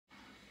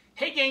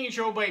Hey gang, it's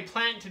your buddy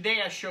Plant.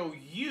 Today I show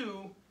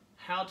you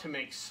how to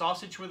make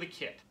sausage with a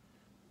kit.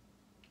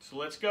 So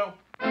let's go.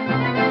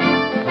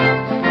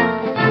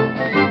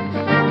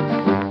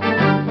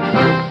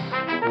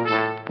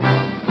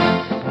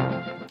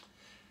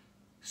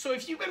 So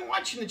if you've been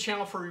watching the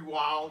channel for a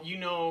while, you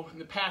know in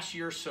the past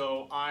year or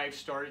so I've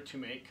started to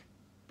make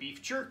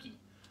beef jerky.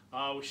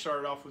 We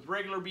started off with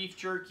regular beef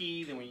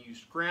jerky, then we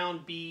used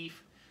ground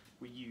beef,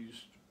 we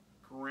used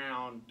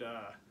ground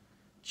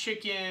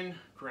chicken,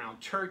 ground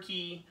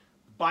turkey,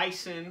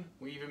 bison,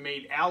 we even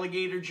made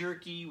alligator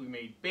jerky, we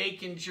made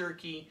bacon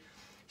jerky,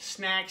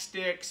 snack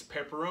sticks,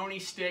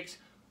 pepperoni sticks.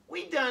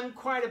 We've done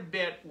quite a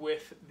bit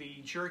with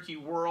the jerky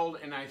world,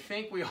 and I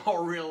think we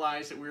all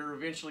realized that we were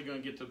eventually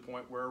going to get to the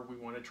point where we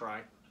want to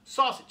try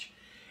sausage.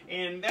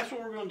 And that's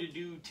what we're going to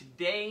do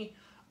today.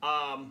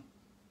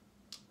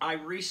 I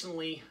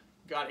recently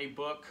got a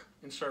book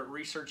and started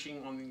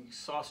researching on the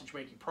sausage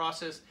making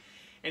process,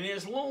 and it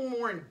is a little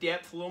more in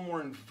depth, a little more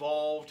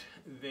involved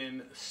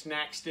than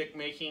snack stick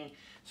making.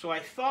 So I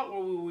thought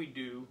what we would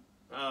do,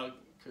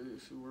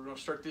 because we're going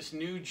to start this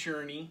new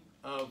journey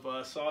of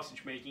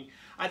sausage making,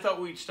 I thought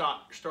we'd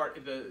start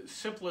at the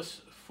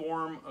simplest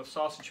form of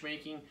sausage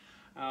making.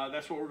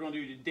 That's what we're going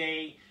to do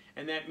today,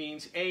 and that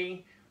means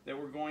A, that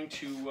we're going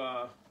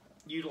to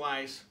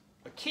utilize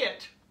a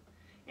kit,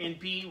 and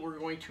B, we're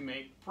going to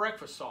make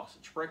breakfast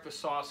sausage. Breakfast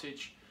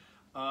sausage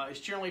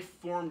is generally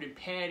formed in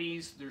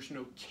patties. There's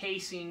no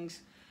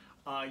casings.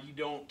 You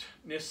don't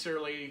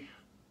necessarily,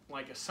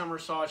 like a summer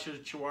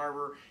sausage,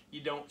 however,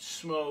 you don't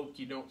smoke,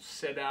 you don't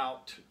set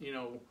out, you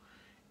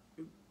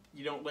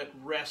don't let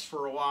rest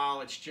for a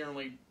while. It's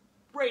generally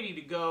ready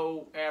to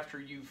go after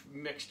you've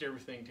mixed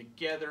everything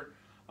together.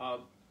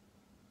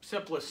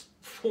 Simplest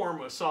form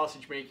of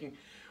sausage making,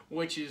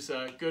 which is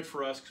good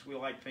for us because we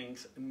like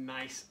things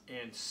nice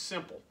and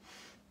simple.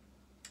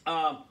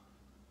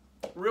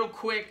 Real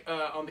quick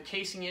on the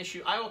casing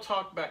issue, I will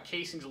talk about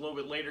casings a little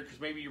bit later because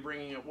maybe you're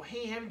bringing up, well,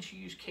 hey, haven't you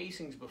used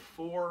casings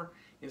before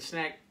in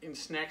snack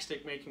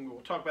stick making?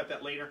 We'll talk about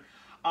that later.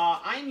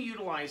 I'm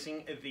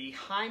utilizing the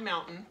High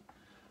Mountain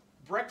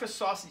breakfast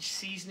sausage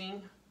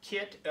seasoning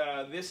kit.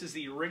 This is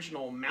the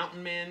original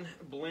Mountain Man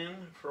blend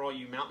for all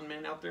you Mountain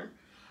Men out there.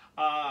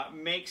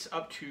 Makes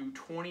up to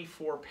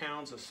 24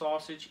 pounds of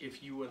sausage.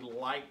 If you would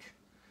like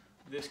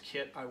this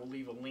kit, I will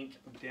leave a link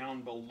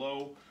down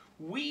below.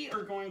 We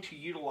are going to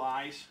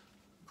utilize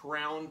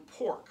ground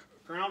pork.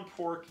 Ground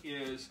pork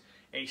is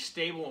a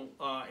staple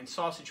in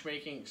sausage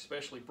making,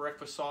 especially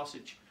breakfast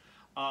sausage.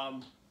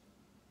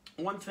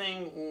 One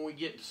thing when we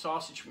get to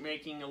sausage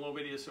making a little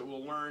bit is that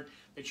we'll learn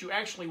that you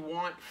actually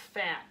want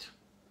fat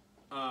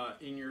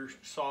in your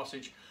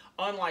sausage,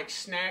 unlike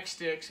snack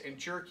sticks and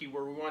jerky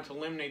where we want to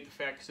eliminate the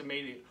fat because it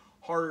made it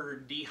harder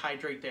to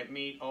dehydrate that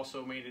meat,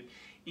 also made it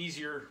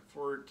easier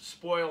for it to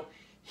spoil.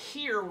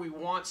 Here we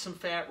want some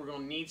fat. We're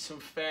going to need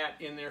some fat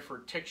in there for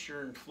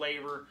texture and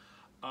flavor.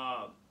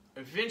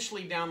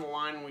 Eventually down the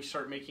line when we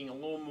start making a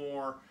little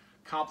more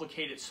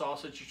complicated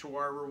sausage,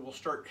 however, we'll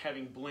start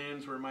having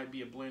blends where it might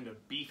be a blend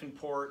of beef and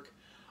pork.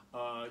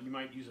 You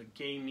might use a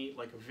game meat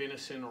like a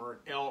venison or an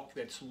elk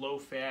that's low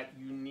fat.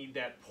 You need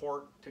that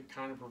pork to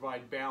kind of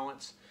provide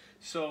balance.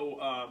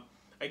 So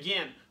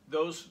again,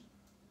 those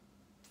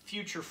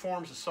future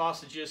forms of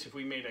sausages, if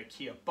we made a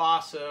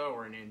kielbasa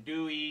or an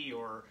andouille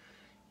or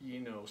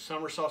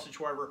summer sausage,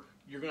 whatever,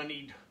 you're going to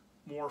need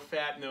more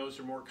fat in those.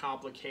 They're more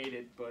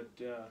complicated, but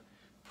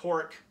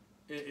pork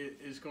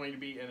is going to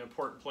be an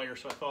important player,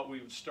 so I thought we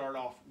would start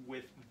off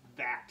with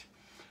that.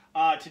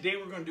 Today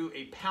we're going to do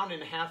a 1.5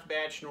 pound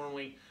batch.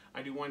 Normally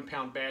I do 1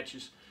 pound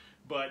batches,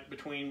 but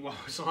between what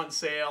was on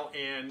sale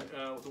and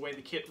the way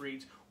the kit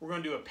reads, we're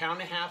going to do a 1.5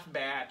 pound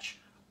batch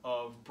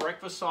of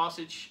breakfast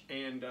sausage,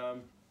 and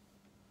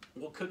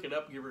we'll cook it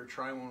up, give it a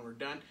try when we're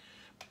done.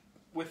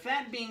 With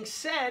that being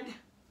said,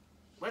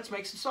 let's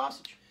make some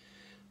sausage.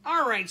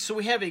 All right, so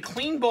we have a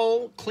clean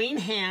bowl, clean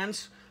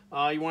hands.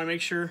 You want to make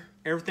sure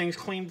everything's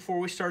clean before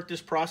we start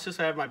this process.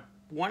 I have my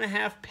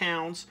 1.5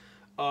 pounds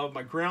of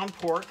my ground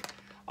pork.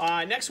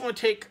 Next, I want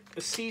to take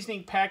a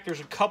seasoning pack. There's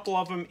a couple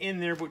of them in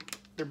there, but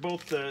they're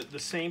both the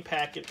same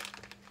packet.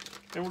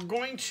 And we're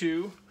going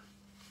to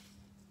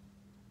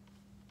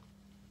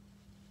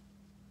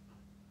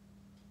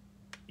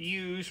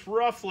use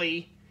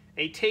roughly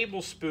a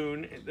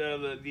tablespoon.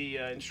 The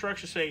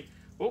instructions say,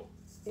 oh,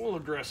 a little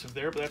aggressive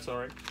there, but that's all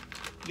right.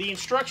 The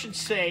instructions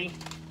say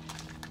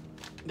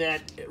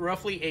that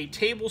roughly a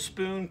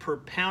tablespoon per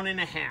 1.5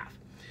 pounds.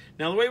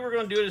 Now the way we're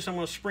going to do it is I'm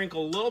going to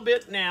sprinkle a little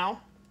bit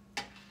now.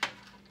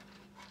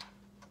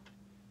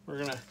 We're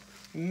going to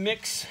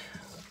mix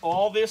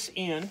all this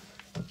in.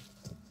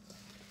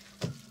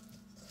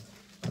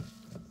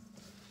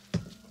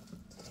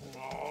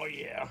 Oh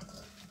yeah.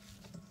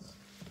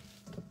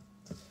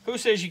 Who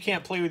says you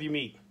can't play with your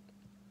meat?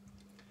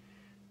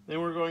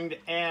 Then we're going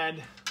to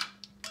add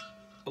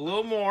a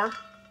little more.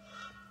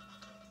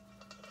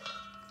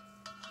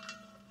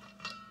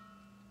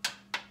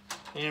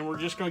 And we're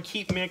just going to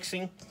keep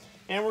mixing.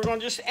 And we're going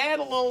to just add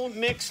a little,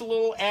 mix a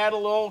little, add a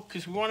little,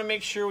 because we want to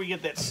make sure we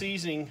get that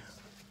seasoning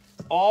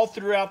all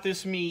throughout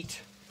this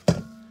meat.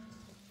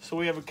 So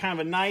we have a kind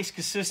of a nice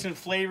consistent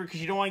flavor, because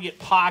you don't want to get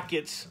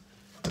pockets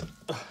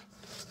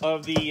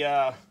of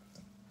the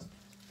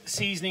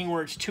seasoning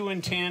where it's too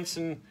intense,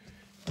 and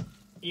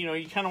you know,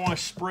 you kind of want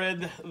to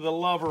spread the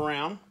love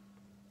around.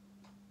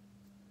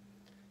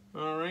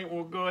 All right,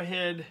 we'll go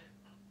ahead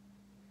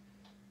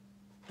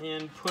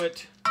and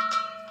put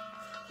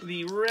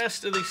the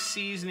rest of the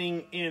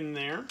seasoning in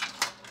there.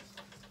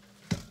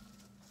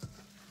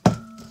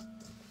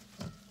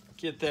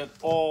 Get that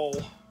all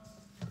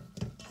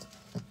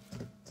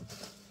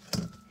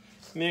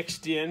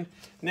mixed in.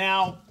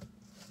 Now,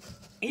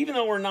 even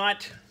though we're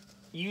not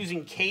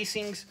using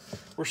casings,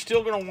 we're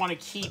still going to want to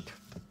keep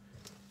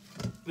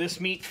this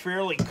meat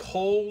fairly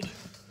cold.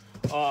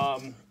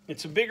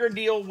 It's a bigger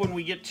deal when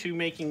we get to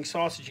making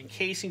sausage and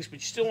casings, but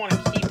you still want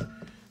to keep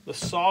the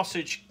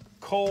sausage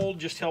cold.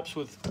 Just helps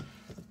with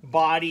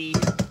body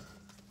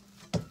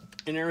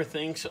and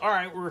everything. So, all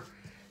right, we're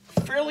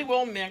fairly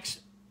well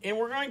mixed, and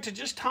we're going to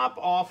just top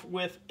off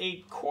with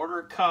a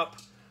 1/4 cup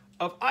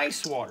of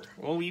ice water.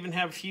 We'll even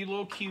have a few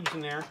little cubes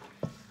in there,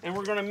 and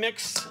we're going to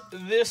mix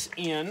this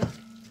in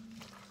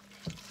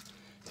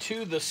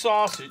to the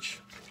sausage.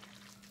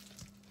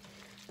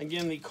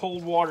 Again, the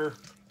cold water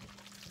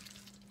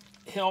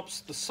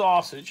helps the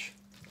sausage.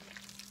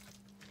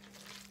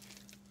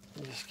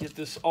 Just get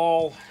this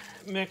all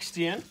mixed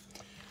in.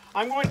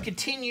 I'm going to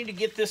continue to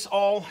get this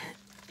all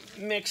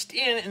mixed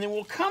in, and then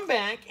we'll come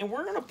back and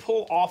we're going to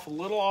pull off a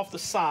little off the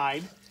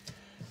side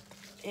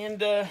and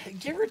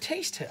give her a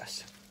taste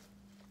test.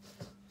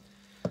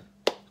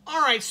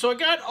 All right, so I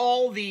got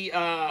all the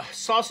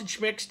sausage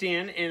mixed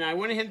in, and I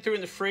went ahead and threw it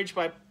in the fridge,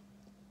 but I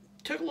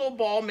took a little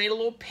ball, made a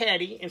little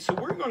patty, and so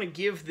we're going to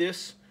give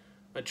this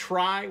a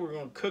try. We're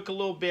going to cook a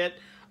little bit.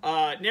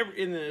 Never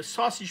in the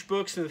sausage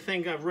books and the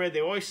thing I've read, they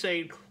always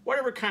say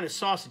whatever kind of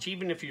sausage,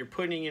 even if you're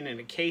putting it in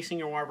a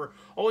casing or whatever,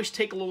 always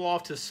take a little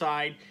off to the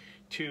side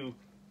to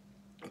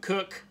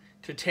cook,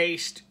 to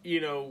taste,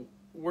 you know,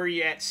 where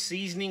you at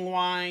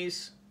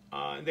seasoning-wise.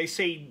 They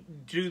say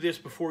do this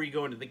before you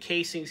go into the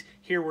casings.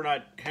 Here we're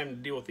not having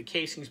to deal with the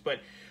casings,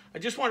 but I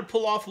just want to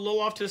pull off a little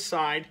off to the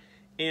side,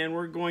 and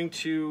we're going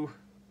to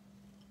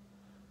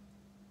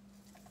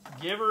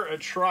give her a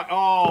try.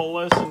 Oh,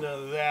 listen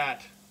to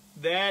that.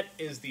 That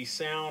is the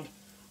sound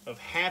of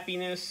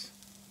happiness.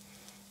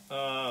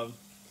 If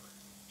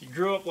you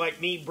grew up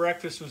like me,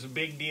 breakfast was a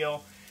big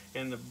deal,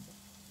 and the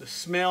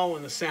smell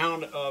and the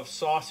sound of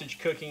sausage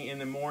cooking in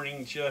the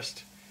morning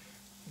just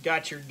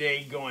got your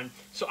day going.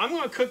 So I'm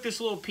going to cook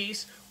this little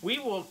piece. We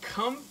will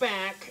come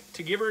back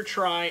to give her a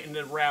try and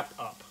then wrap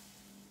up.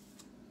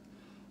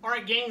 All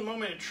right, gang, the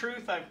moment of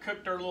truth. I've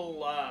cooked our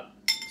little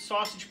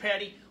sausage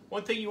patty.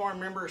 One thing you want to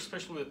remember,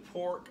 especially with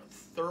pork,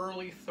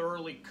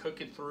 thoroughly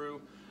cook it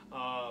through.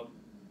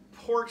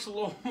 Pork's a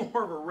little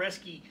more of a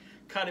risky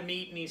cut of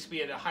meat. It needs to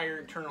be at a higher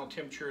internal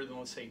temperature than,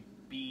 let's say,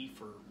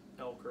 beef or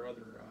elk or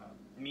other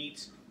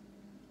meats.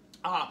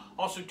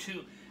 Also,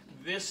 too,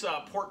 this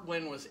pork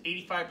blend was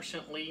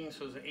 85% lean,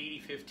 so it was an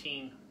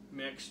 80-15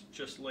 mix,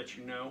 just to let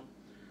you know.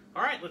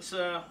 All right, let's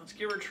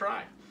give her a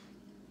try.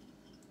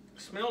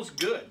 Smells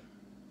good.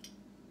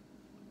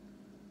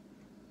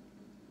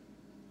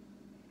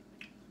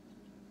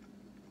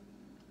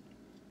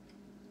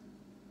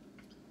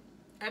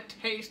 That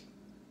tastes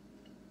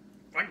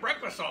like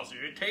breakfast sausage.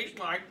 It tastes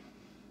like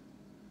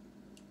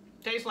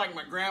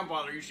my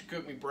grandfather used to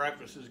cook me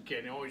breakfast as a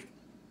kid. He always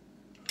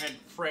had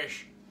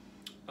fresh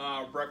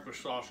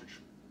breakfast sausage.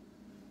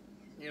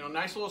 You know,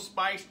 nice little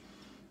spice,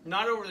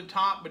 not over the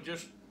top, but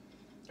just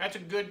that's a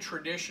good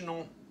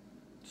traditional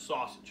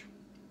sausage.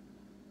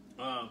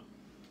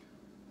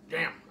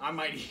 Damn, I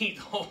might eat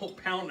the whole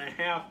 1.5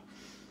 pounds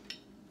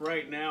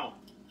right now.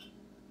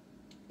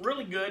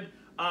 Really good.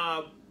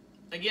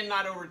 Again,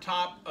 not over the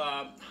top.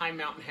 High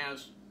Mountain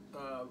has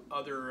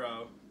other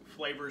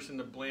flavors in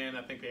the blend.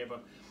 I think they have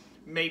a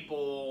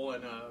maple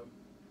and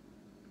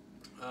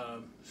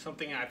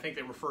something I think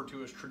they refer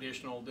to as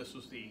traditional. This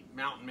was the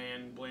Mountain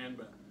Man blend,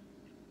 but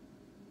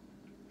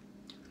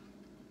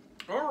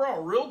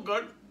overall, real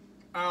good.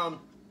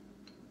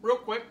 Real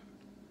quick,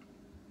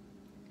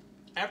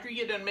 after you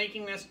get done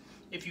making this,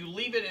 if you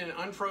leave it in an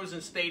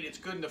unfrozen state, it's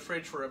good in the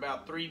fridge for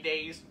about 3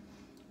 days.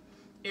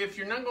 If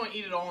you're not going to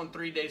eat it all in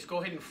 3 days,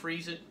 go ahead and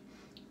freeze it.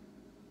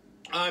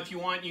 If you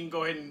want, you can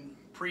go ahead and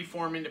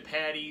preform into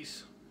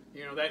patties.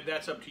 You know,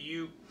 that's up to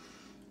you.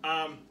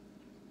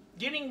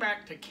 Getting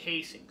back to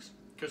casings,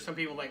 because some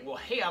people are like, well,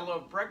 hey, I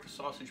love breakfast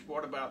sausage, but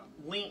what about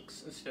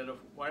links instead of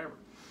whatever?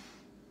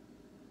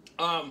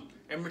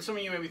 And some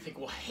of you maybe think,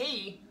 well,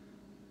 hey,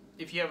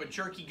 if you have a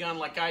jerky gun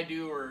like I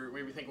do, or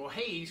maybe think, well,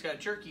 hey, he's got a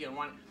jerky gun.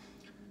 Why?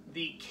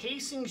 The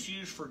casings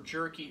used for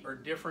jerky are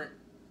different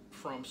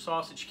from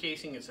sausage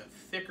casing. It's a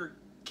thicker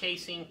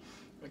casing.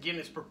 Again,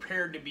 it's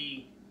prepared to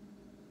be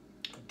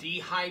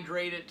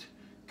dehydrated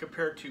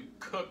compared to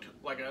cooked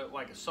like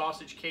a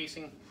sausage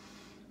casing.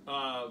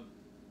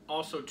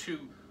 Also, too,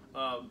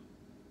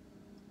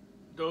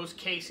 those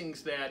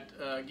casings that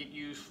get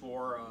used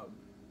for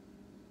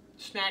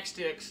snack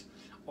sticks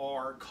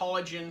are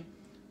collagen.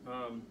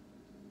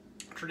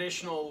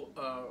 traditional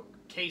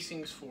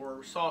casings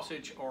for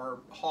sausage are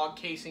hog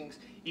casings,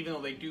 even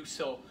though they do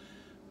sell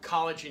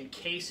collagen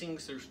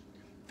casings. There's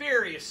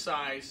various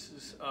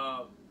sizes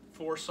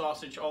for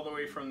sausage, all the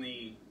way from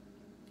the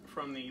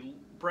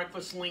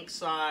breakfast link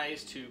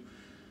size to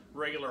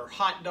regular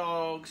hot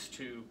dogs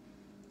to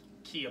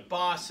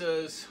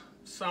kielbasa's,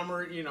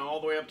 summer, you know, all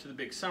the way up to the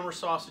big summer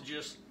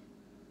sausages.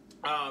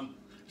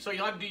 So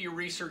you'll have to do your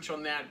research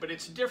on that, but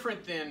it's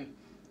different than,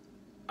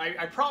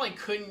 I probably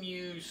couldn't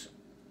use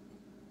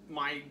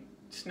my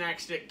snack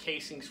stick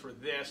casings for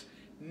this.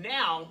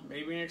 Now,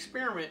 maybe an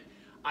experiment,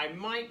 I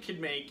could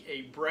make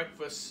a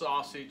breakfast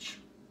sausage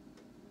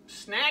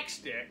snack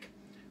stick,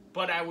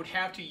 but I would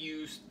have to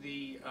use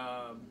the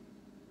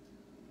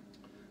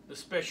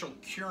special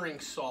curing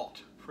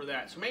salt for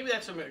that. So maybe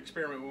that's an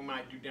experiment we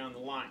might do down the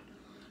line.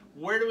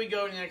 Where do we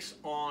go next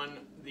on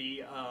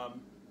the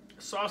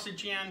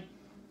sausage end?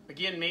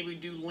 Again, maybe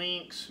do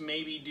links,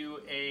 maybe do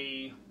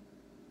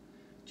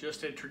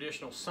just a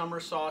traditional summer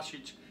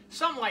sausage,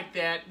 something like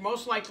that.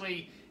 Most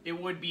likely it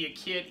would be a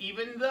kit,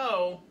 even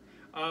though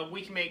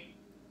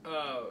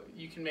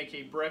you can make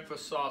a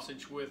breakfast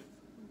sausage with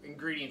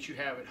ingredients you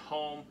have at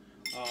home.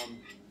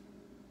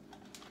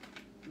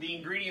 The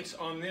ingredients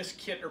on this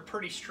kit are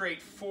pretty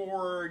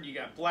straightforward. You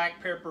got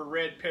black pepper,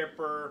 red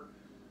pepper,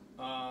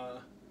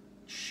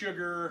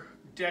 sugar,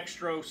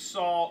 dextrose,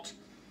 salt,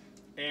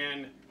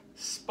 and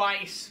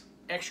spice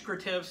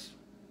extratives.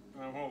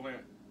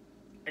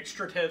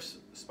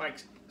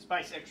 Spice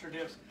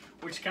extratives,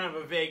 which is kind of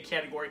a vague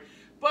category.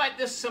 But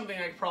this is something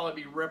that could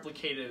probably be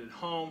replicated at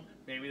home.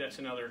 Maybe that's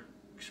another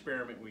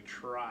experiment we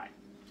try.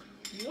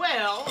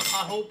 Well,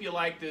 I hope you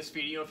liked this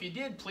video. If you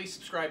did, please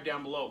subscribe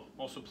down below.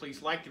 Also,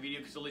 please like the video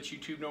because it lets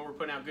YouTube know we're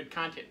putting out good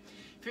content.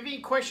 If you have any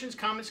questions,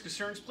 comments,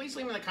 concerns, please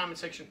leave them in the comment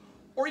section,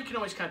 or you can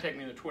always contact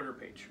me on the Twitter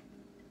page.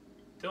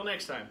 Till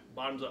next time,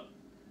 bottoms up.